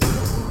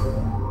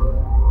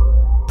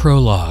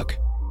Prologue.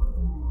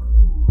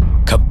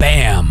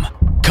 Kabam!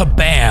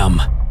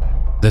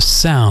 Kabam! The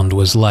sound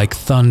was like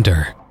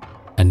thunder,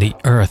 and the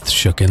earth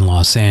shook in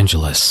Los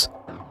Angeles,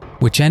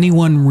 which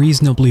anyone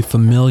reasonably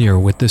familiar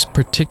with this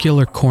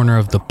particular corner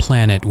of the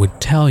planet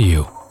would tell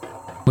you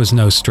was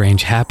no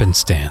strange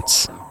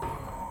happenstance.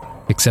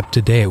 Except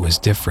today it was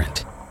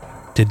different.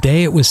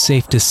 Today it was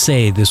safe to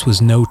say this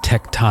was no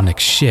tectonic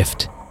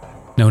shift,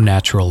 no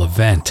natural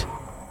event.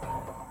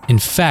 In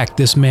fact,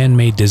 this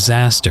man-made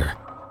disaster,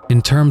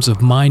 in terms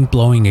of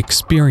mind-blowing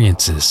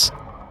experiences,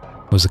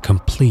 was a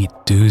complete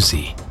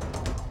doozy.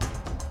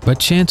 But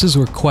chances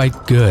were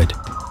quite good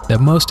that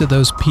most of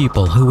those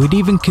people who would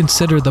even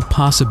consider the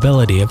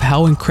possibility of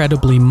how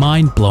incredibly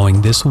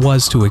mind-blowing this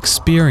was to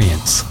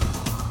experience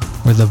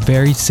were the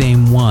very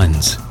same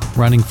ones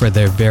running for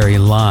their very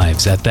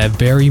lives at that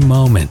very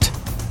moment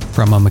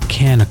from a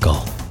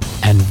mechanical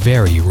and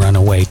very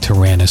runaway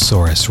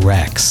Tyrannosaurus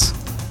Rex.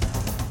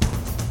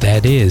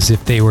 That is,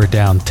 if they were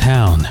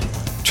downtown,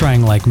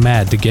 trying like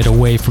mad to get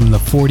away from the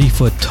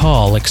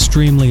 40-foot-tall,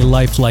 extremely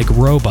lifelike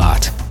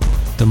robot,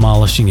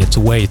 demolishing its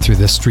way through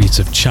the streets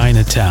of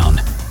Chinatown,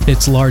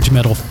 its large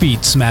metal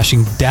feet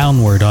smashing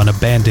downward on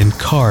abandoned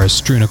cars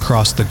strewn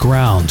across the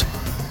ground,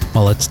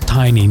 while its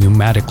tiny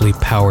pneumatically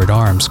powered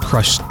arms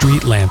crushed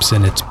street lamps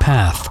in its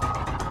path,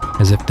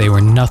 as if they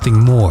were nothing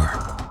more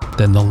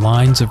than the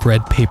lines of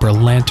red paper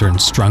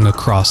lanterns strung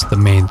across the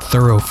main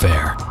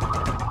thoroughfare.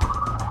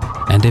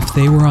 And if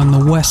they were on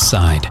the west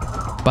side,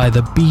 by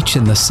the beach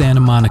and the Santa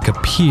Monica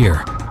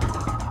Pier,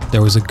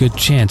 there was a good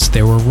chance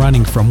they were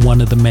running from one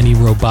of the many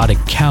robotic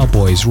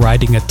cowboys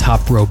riding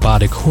atop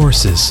robotic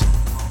horses,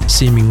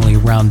 seemingly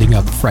rounding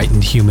up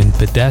frightened human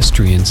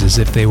pedestrians as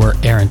if they were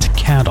errant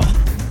cattle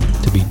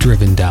to be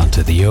driven down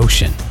to the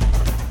ocean.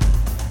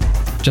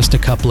 Just a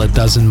couple of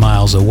dozen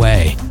miles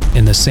away,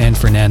 in the San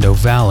Fernando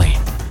Valley,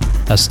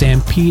 a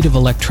stampede of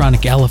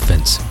electronic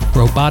elephants,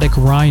 robotic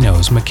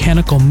rhinos,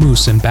 mechanical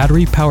moose, and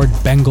battery-powered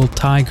Bengal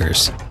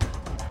tigers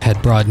had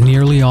brought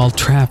nearly all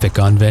traffic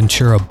on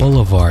Ventura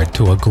Boulevard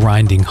to a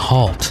grinding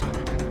halt.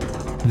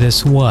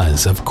 This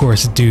was, of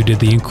course, due to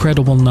the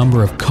incredible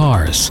number of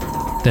cars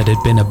that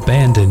had been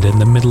abandoned in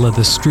the middle of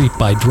the street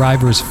by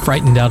drivers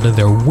frightened out of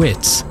their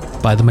wits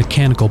by the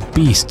mechanical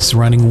beasts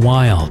running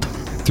wild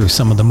through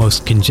some of the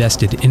most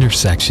congested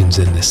intersections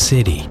in the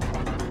city.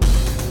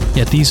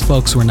 Yet these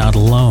folks were not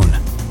alone,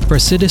 for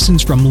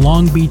citizens from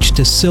Long Beach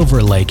to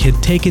Silver Lake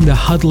had taken to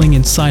huddling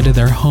inside of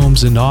their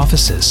homes and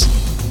offices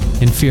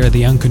in fear of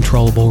the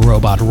uncontrollable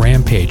robot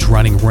rampage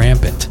running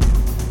rampant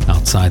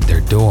outside their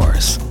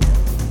doors.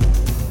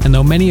 And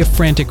though many a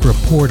frantic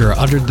reporter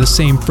uttered the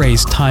same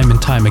phrase time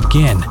and time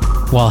again,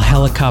 while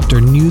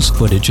helicopter news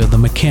footage of the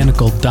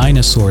mechanical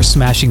dinosaur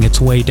smashing its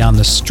way down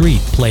the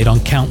street played on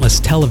countless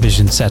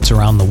television sets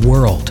around the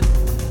world,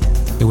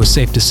 it was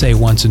safe to say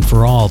once and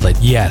for all that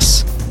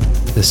yes,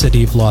 the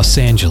city of Los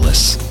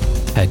Angeles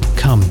had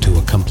come to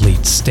a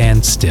complete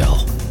standstill.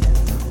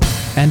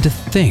 And to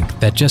think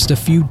that just a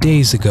few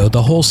days ago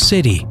the whole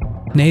city,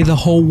 nay the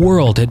whole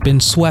world, had been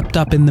swept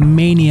up in the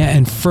mania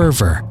and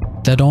fervor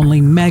that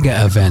only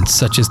mega events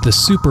such as the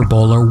Super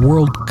Bowl or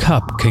World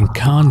Cup can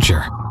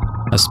conjure.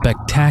 A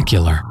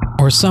spectacular,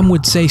 or some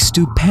would say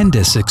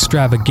stupendous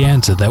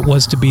extravaganza that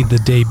was to be the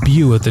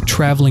debut of the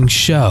traveling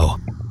show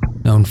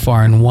known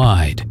far and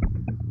wide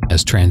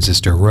as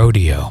Transistor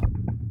Rodeo.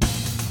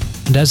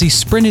 And as he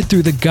sprinted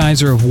through the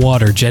geyser of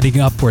water jetting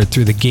upward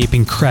through the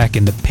gaping crack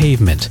in the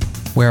pavement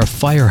where a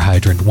fire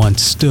hydrant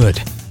once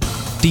stood,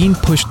 Dean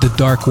pushed the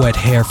dark wet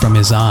hair from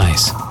his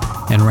eyes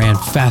and ran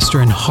faster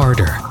and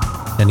harder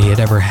than he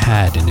had ever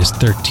had in his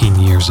 13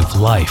 years of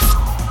life.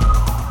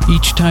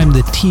 Each time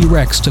the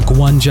T-Rex took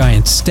one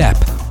giant step,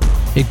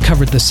 it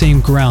covered the same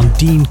ground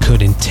Dean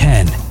could in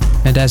 10,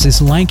 and as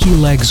his lanky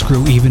legs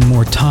grew even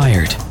more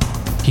tired,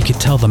 he could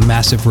tell the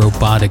massive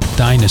robotic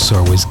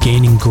dinosaur was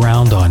gaining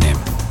ground on him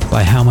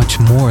by how much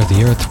more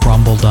the earth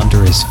rumbled under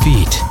his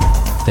feet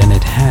than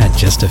it had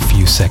just a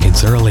few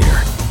seconds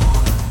earlier.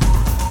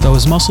 Though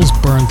his muscles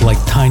burned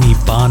like tiny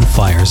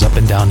bonfires up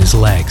and down his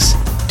legs,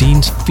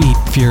 Dean's feet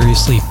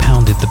furiously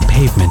pounded the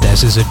pavement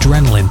as his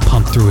adrenaline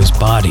pumped through his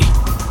body.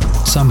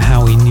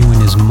 Somehow he knew in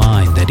his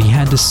mind that he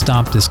had to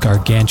stop this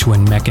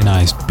gargantuan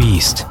mechanized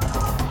beast,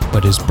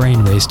 but his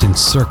brain raced in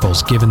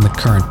circles given the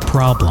current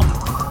problem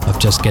of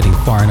just getting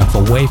far enough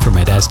away from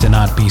it as to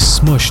not be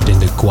smushed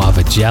into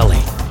guava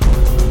jelly.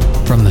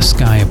 From the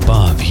sky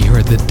above, he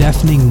heard the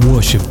deafening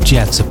whoosh of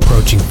jets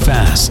approaching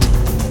fast,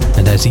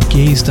 and as he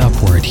gazed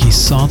upward, he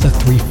saw the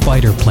 3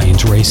 fighter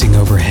planes racing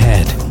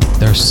overhead,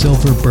 their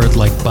silver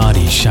bird-like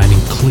bodies shining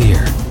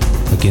clear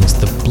against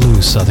the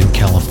blue Southern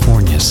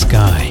California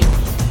sky.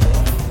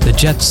 The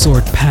jets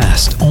soared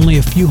past, only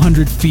a few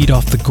hundred feet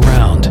off the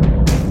ground,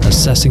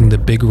 assessing the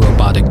big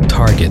robotic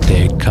target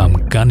they had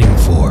come gunning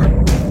for.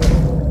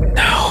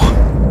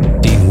 "No!"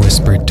 Dean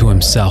whispered to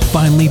himself,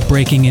 finally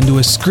breaking into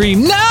a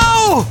scream.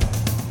 "No!"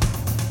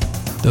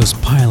 Those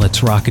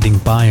pilots rocketing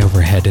by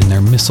overhead in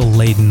their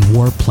missile-laden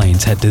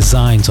warplanes had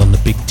designs on the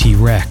big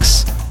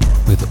T-Rex,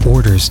 with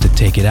orders to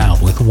take it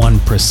out with one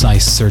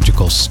precise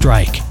surgical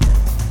strike.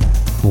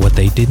 But what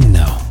they didn't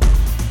know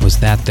was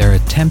that their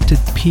attempted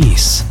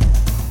peace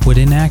would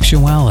in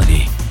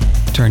actuality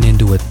turn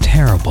into a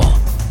terrible,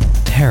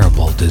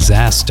 terrible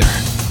disaster.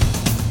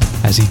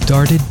 As he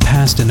darted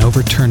past an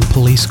overturned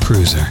police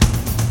cruiser,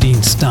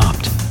 Dean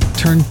stopped,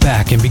 turned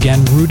back, and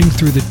began rooting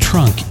through the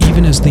trunk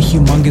even as the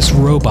humongous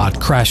robot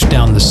crashed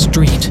down the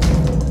street,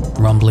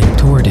 rumbling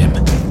toward him.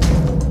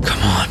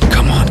 "Come on,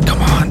 come on,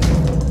 come on,"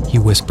 he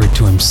whispered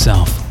to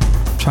himself,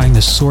 trying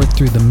to sort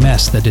through the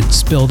mess that had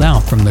spilled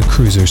out from the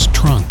cruiser's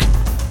trunk.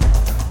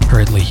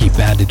 Hurriedly, he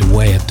batted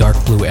away a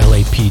dark blue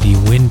LAPD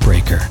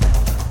windbreaker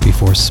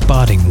before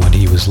spotting what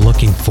he was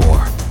looking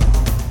for.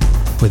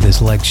 With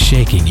his legs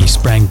shaking, he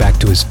sprang back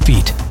to his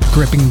feet,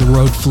 gripping the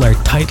road flare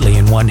tightly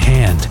in one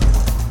hand,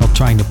 while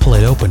trying to pull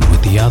it open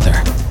with the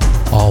other,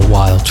 all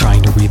while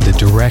trying to read the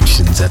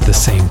directions at the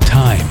same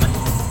time.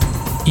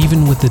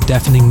 Even with the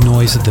deafening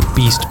noise of the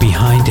beast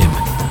behind him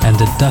and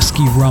the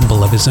dusky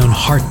rumble of his own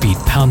heartbeat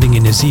pounding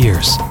in his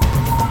ears,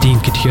 Dean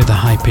could hear the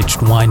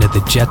high-pitched whine of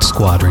the jet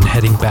squadron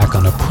heading back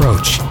on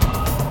approach.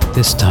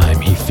 This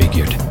time, he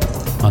figured,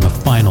 on a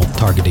final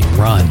targeting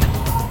run.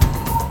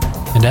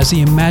 And as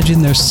he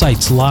imagined their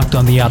sights locked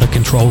on the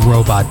out-of-control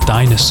robot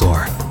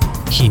dinosaur,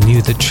 he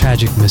knew the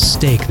tragic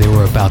mistake they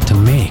were about to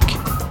make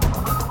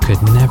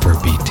could never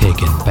be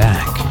taken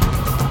back.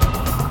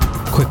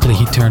 Quickly,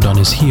 he turned on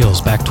his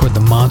heels back toward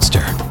the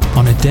monster.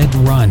 On a dead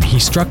run, he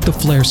struck the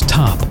flare's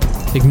top,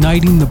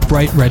 igniting the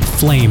bright red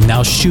flame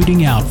now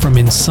shooting out from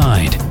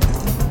inside.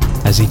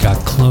 As he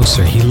got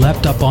closer, he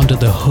leapt up onto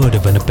the hood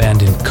of an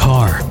abandoned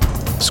car,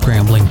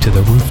 scrambling to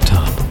the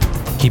rooftop.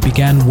 He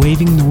began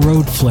waving the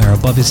road flare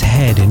above his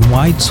head in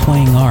wide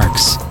swaying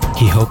arcs.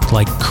 He hoped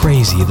like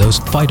crazy those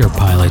fighter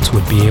pilots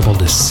would be able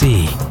to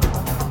see.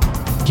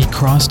 He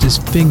crossed his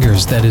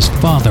fingers that his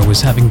father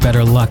was having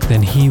better luck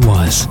than he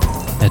was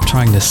at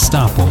trying to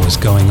stop what was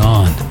going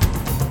on.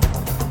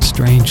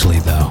 Strangely,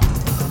 though,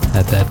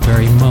 at that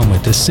very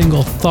moment, a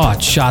single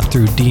thought shot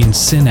through Dean's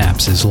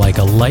synapses like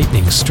a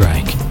lightning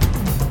strike.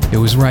 It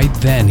was right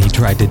then he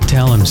tried to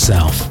tell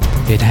himself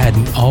it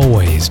hadn't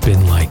always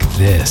been like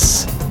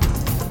this.